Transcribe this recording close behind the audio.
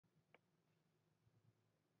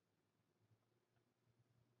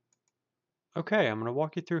Okay, I'm going to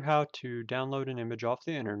walk you through how to download an image off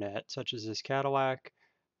the internet, such as this Cadillac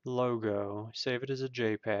logo, save it as a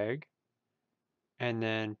JPEG, and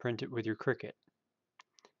then print it with your Cricut.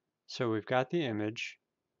 So we've got the image.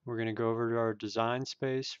 We're going to go over to our design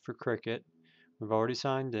space for Cricut. We've already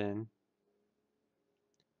signed in.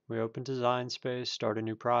 We open design space, start a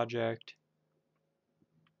new project,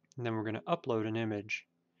 and then we're going to upload an image.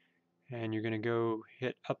 And you're going to go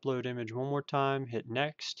hit upload image one more time, hit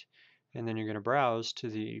next, and then you're going to browse to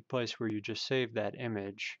the place where you just saved that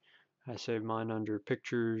image. I saved mine under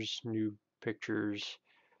pictures, new pictures,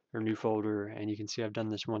 or new folder, and you can see I've done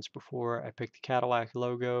this once before. I picked the Cadillac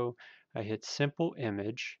logo, I hit simple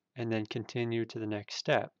image, and then continue to the next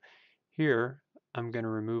step. Here, I'm going to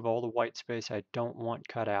remove all the white space I don't want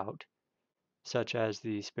cut out, such as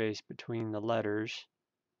the space between the letters.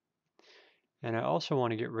 And I also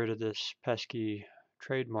want to get rid of this pesky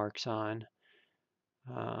trademark sign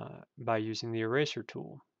by using the eraser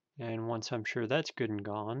tool. And once I'm sure that's good and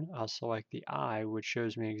gone, I'll select the eye, which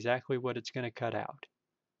shows me exactly what it's going to cut out.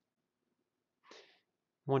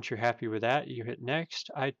 Once you're happy with that, you hit next.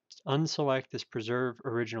 I unselect this preserve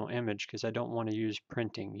original image because I don't want to use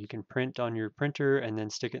printing. You can print on your printer and then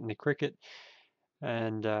stick it in the Cricut,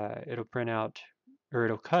 and it'll print out, or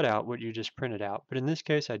it'll cut out what you just printed out. But in this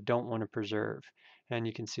case, I don't want to preserve. And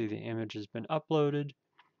you can see the image has been uploaded.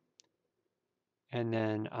 And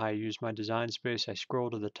then I use my design space. I scroll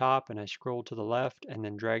to the top and I scroll to the left and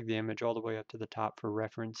then drag the image all the way up to the top for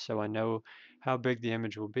reference so I know how big the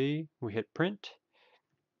image will be. We hit print.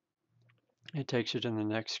 It takes you to the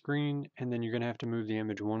next screen, and then you're going to have to move the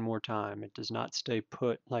image one more time. It does not stay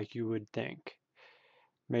put like you would think.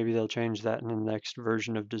 Maybe they'll change that in the next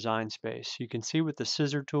version of Design Space. You can see with the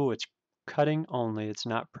scissor tool, it's cutting only, it's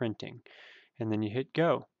not printing. And then you hit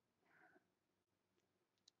go.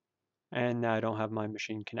 And now I don't have my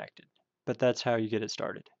machine connected. But that's how you get it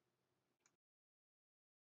started.